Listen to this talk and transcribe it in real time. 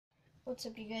What's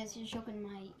up, you guys? Here's showing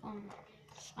my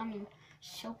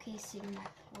showcasing my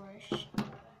Porsche.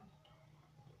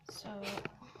 So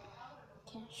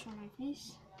can't show my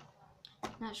face.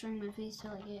 Not showing my face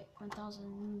till I get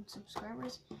 1,000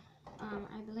 subscribers.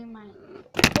 I believe my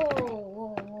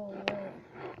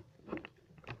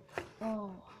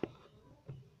whoa.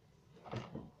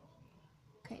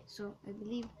 Okay, so I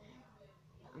believe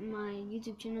my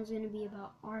YouTube channel is gonna be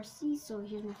about RC. So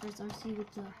here's my first RC with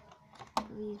the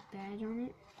police badge on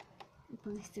it,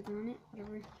 police sticker on it,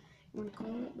 whatever you want to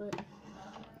call it. But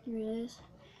here it is.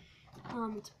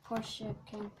 It's a Porsche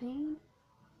campaign.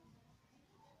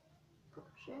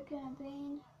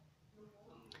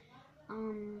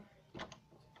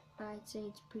 I'd say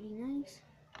it's pretty nice.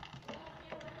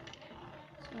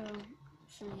 So I'll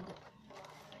show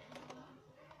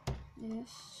you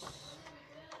this.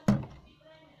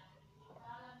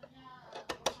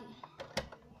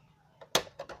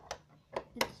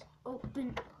 It's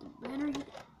open the battery.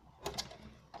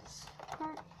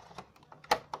 Start.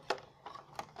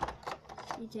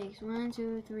 It takes 1,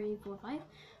 2, 3, 4, 5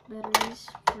 batteries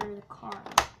for the car.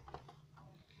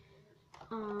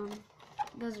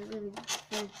 Does it really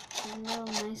good, well,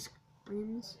 nice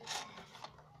rims.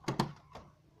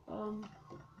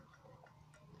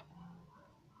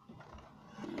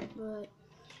 But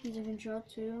here's a control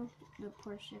too. The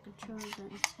Porsche controls the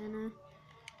antenna.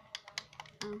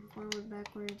 Forward,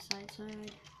 backward, side.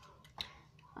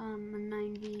 A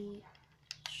 9V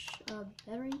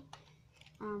battery.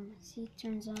 See,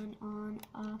 turns on,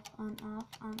 off,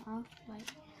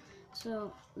 light. So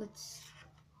let's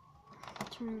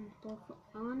turn both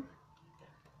on.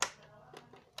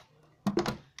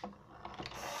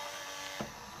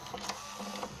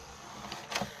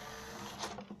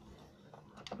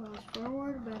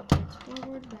 Forward, backwards,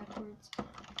 forward, backwards,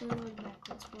 forward,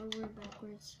 backwards, forward,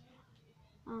 backwards.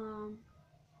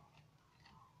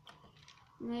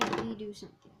 Let me do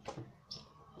something.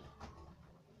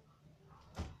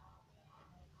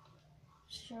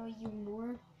 Show you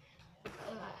more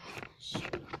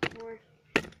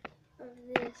of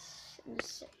this in a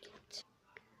second.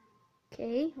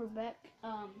 Okay, we're back.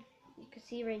 You can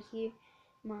see right here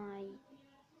my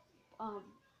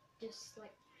just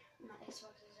like my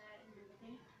Xbox is at and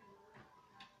everything.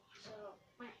 So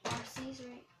my RC's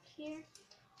right here,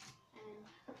 and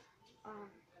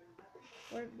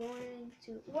we're going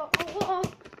to whoa.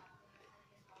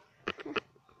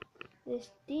 This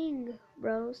thing,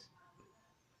 bros.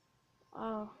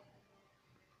 Oh,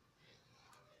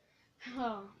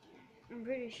 I'm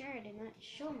pretty sure I did not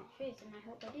show my face, and I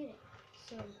hope I did it.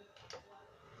 So,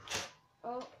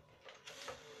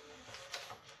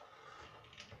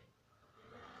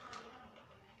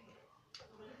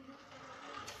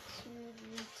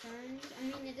 smoothly turns. I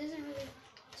mean, it doesn't really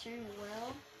turn well.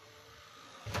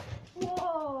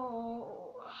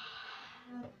 Whoa!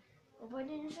 Hope I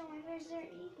didn't show my face there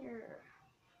either.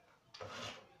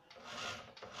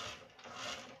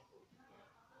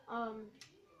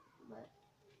 But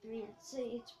I mean, I'd say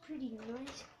it's pretty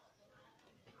nice.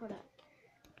 Hold up.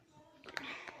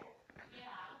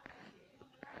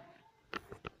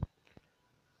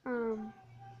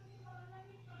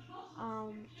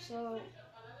 So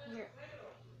here.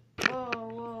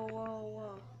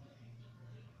 Whoa.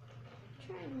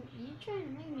 You trying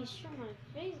to make me show my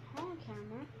face on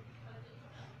camera?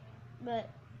 But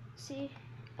see,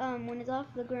 when it's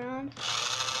off the ground,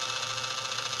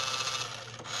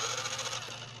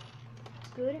 it's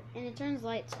good, and it turns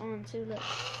lights on too. Look.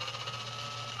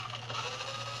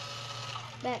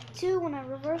 Back to when I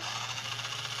reverse.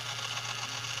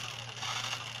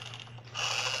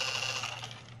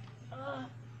 Yeah,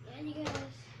 you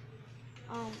guys.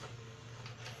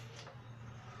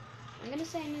 I'm gonna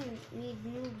say I need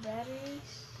new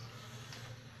batteries,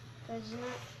 cause it's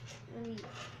not really.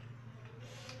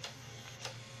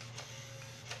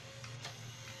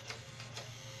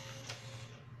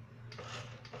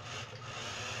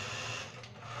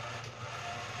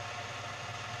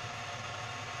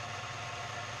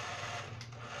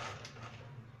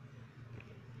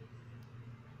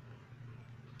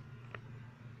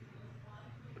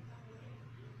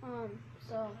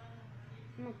 So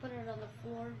I'm gonna put it on the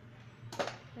floor.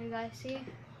 Can you guys see?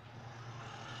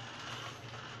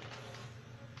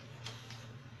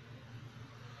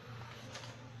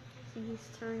 See, he's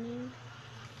turning.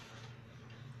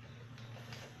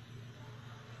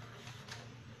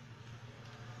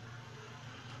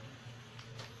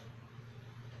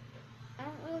 I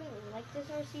don't really like this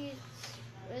RC. It's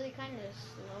really kind of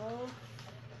slow.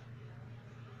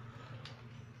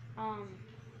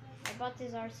 I bought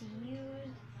this RC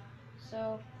used,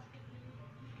 so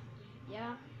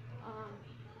yeah.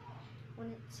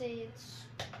 wouldn't say it's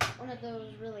one of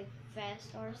those really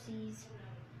fast RCs,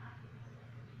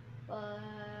 but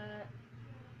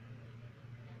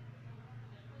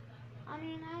I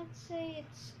mean, I'd say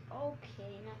it's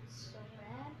okay, not so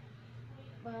bad.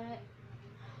 But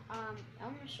I'm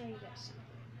gonna show you guys something.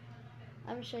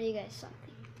 I'm gonna show you guys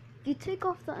something. If you take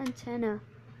off the antenna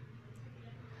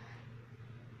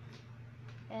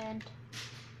and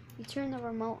you turn the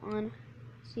remote on,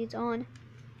 see it's on.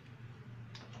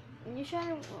 When you try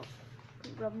to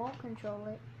remote control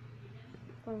it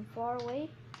from far away,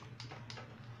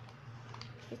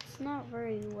 it's not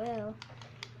very well.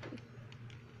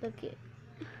 Look it.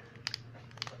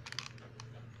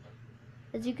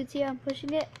 As you can see, I'm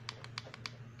pushing it.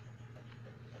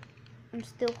 I'm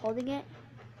still holding it.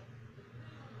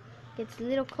 Gets a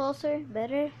little closer,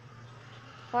 better,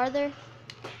 farther,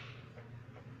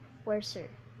 worser.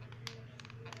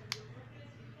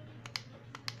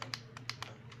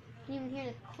 You can even hear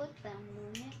the click that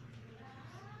I'm doing it.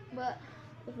 But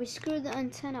if we screw the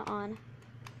antenna on,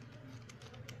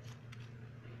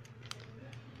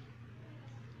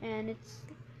 and it's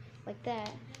like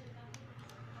that,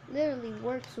 literally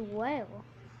works well.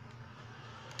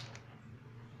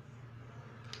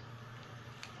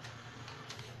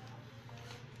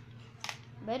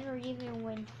 Better even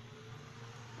when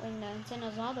the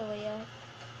antenna's all the way up.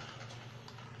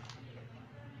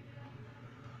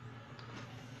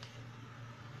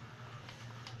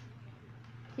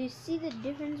 Do you see the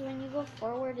difference? When you go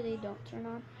forward, they don't turn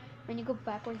on. When you go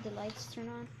backward, the lights turn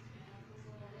on.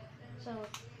 So,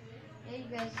 yeah, you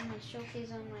guys, my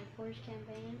showcase on my Porsche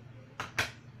campaign.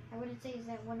 I wouldn't say it's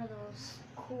that one of those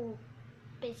cool,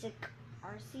 basic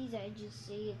RCs. I just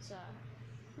say it's a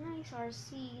nice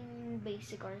RC,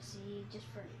 basic RC, just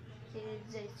for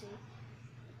kids. I say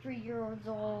 3-year-olds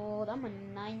old. I'm a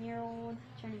 9-year-old,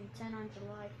 turning 10 on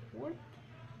July 4th.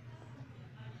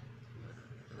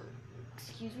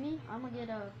 Excuse me. I'm gonna get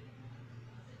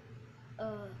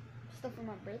stuff for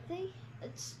my birthday.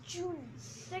 It's June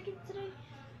 2nd today.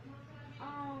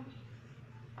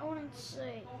 I wouldn't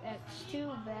say that's too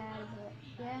bad, but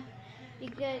yeah. You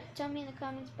guys tell me in the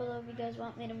comments below if you guys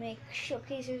want me to make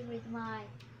showcases with my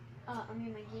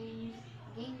my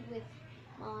games with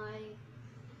my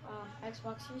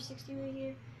Xbox 360 right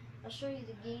here. I'll show you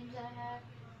the games I have.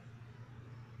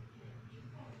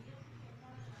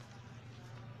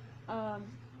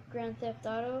 Grand Theft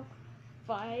Auto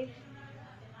 5.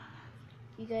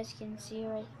 You guys can see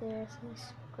right there, it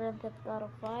says Grand Theft Auto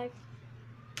 5.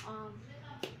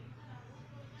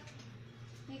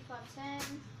 FIFA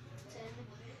 10.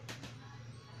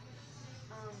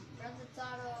 Grand Theft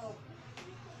Auto.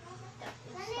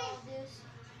 Install this.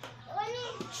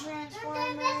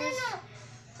 Transformers.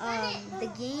 The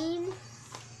game.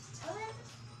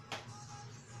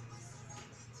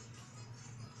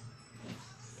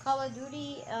 Call of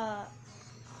Duty.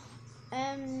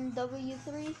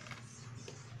 MW3.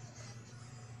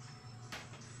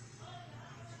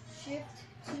 Shift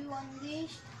 2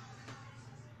 Unleashed.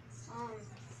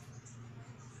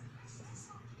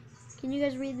 Can you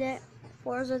guys read that?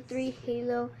 Forza 3,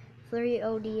 Halo 3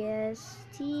 ODS,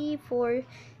 T4,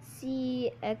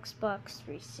 C, Xbox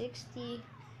 360.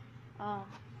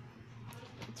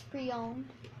 It's pre-owned.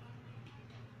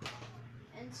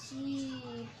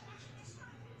 NCAA,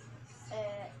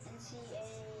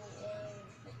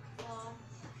 well,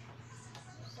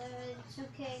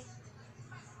 2K.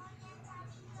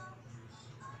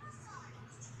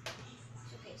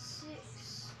 2K6.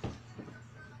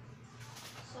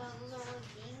 So those are all the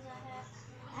games I have.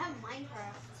 I have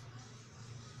Minecraft.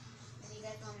 If you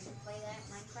guys want me to play that,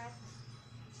 Minecraft.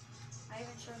 I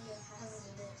even showed you how it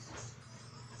is.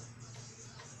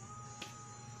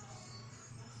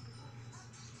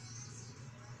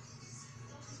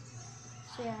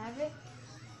 So yeah, I have it.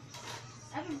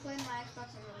 I haven't played my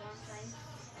Xbox in a long time.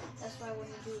 That's why when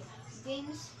you do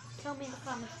games, tell me in the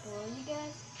comments below, you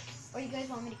guys. Or you guys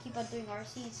want me to keep on doing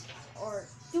RCs or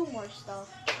do more stuff.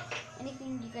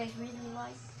 Anything you guys really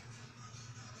like.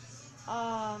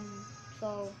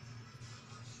 So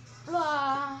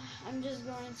blah. I'm just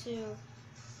going to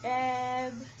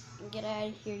and get out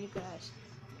of here, you guys.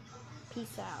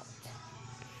 Peace out.